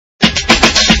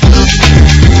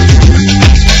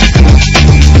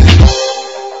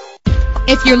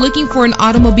you're looking for an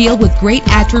automobile with great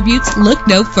attributes, look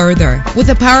no further. With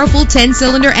a powerful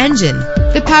 10-cylinder engine,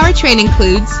 the powertrain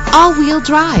includes all-wheel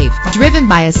drive, driven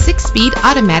by a 6-speed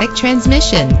automatic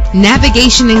transmission.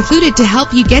 Navigation included to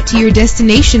help you get to your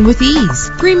destination with ease.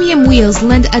 Premium wheels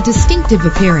lend a distinctive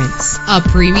appearance. A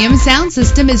premium sound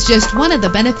system is just one of the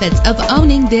benefits of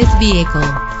owning this vehicle.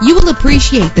 You will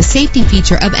appreciate the safety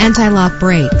feature of anti-lock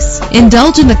brakes.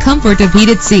 Indulge in the comfort of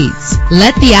heated seats.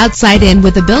 Let the outside in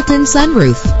with a built-in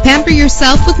sunroof. Pamper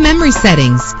yourself with memory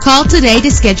settings. Call today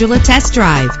to schedule a test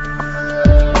drive.